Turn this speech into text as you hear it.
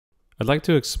I'd like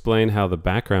to explain how the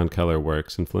background color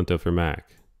works in Flinto for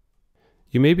Mac.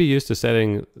 You may be used to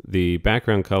setting the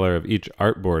background color of each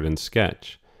artboard in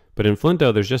Sketch, but in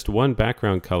Flinto there's just one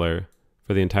background color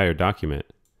for the entire document.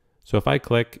 So if I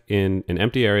click in an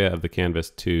empty area of the canvas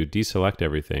to deselect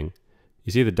everything,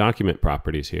 you see the document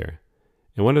properties here,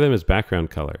 and one of them is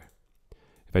background color.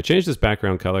 If I change this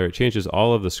background color, it changes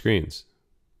all of the screens.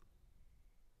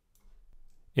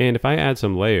 And if I add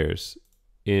some layers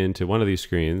into one of these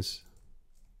screens,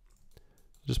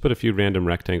 just put a few random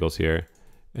rectangles here,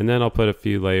 and then I'll put a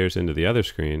few layers into the other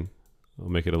screen. I'll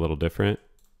make it a little different.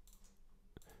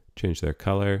 Change their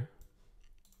color.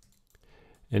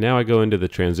 And now I go into the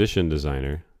transition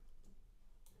designer.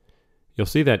 You'll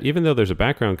see that even though there's a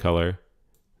background color,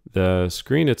 the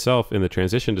screen itself in the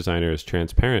transition designer is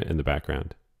transparent in the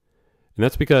background. And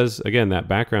that's because, again, that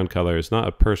background color is not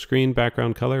a per screen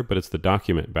background color, but it's the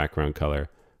document background color.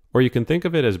 Or you can think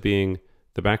of it as being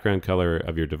the background color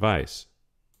of your device.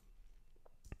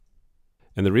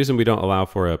 And the reason we don't allow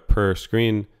for a per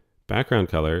screen background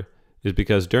color is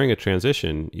because during a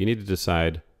transition, you need to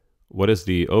decide what is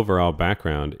the overall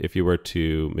background if you were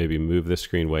to maybe move this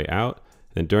screen way out.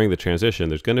 And during the transition,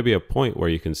 there's going to be a point where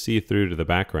you can see through to the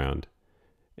background.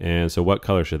 And so what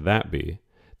color should that be?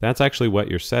 That's actually what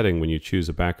you're setting when you choose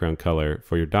a background color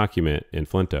for your document in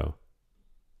Flinto.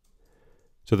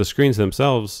 So the screens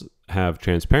themselves have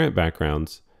transparent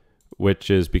backgrounds, which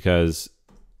is because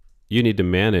you need to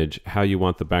manage how you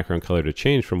want the background color to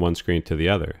change from one screen to the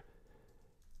other.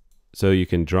 So you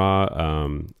can draw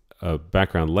a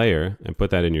background layer and put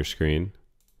that in your screen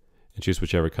and choose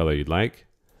whichever color you'd like.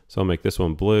 So I'll make this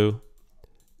one blue,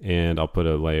 and I'll put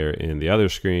a layer in the other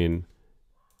screen,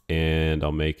 and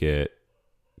I'll make it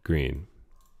green.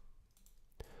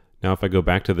 Now if I go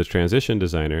back to the transition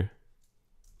designer,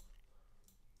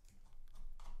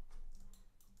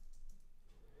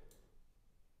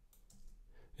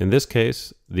 in this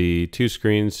case, the two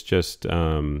screens just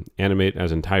animate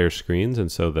as entire screens,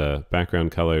 and so the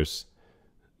background colors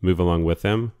move along with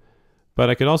them. But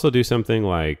I could also do something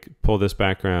like pull this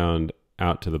background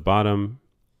out to the bottom,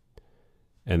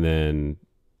 and then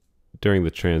during the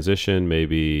transition,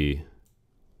 maybe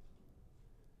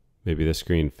the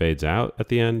screen fades out at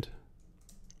the end.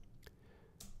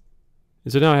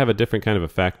 And so now I have a different kind of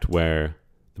effect where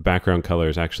the background color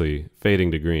is actually fading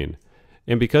to green.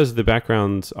 And because the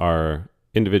backgrounds are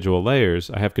individual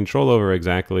layers, I have control over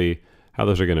exactly how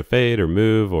those are going to fade or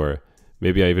move, or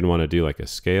maybe I even want to do like a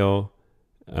scale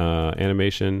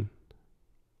animation.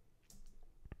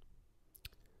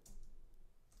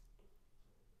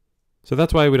 So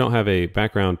that's why we don't have a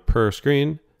background per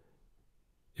screen.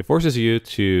 It forces you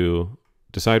to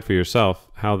decide for yourself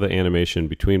how the animation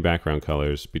between background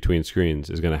colors between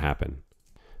screens is going to happen.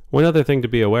 One other thing to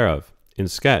be aware of, in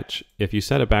Sketch, if you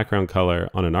set a background color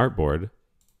on an artboard,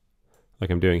 like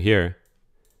I'm doing here,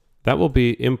 that will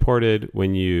be imported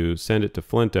when you send it to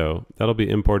Flinto. That'll be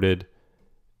imported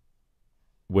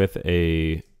with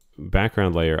a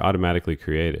background layer automatically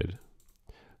created.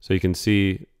 So you can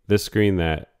see this screen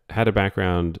that had a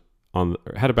background color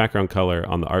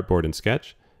on the artboard in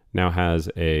Sketch now has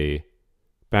a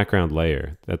background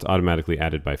layer that's automatically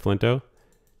added by Flinto.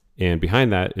 And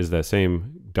behind that is that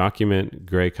same document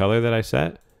gray color that I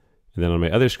set. And then on my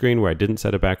other screen where I didn't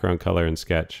set a background color in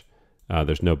Sketch,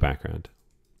 there's no background.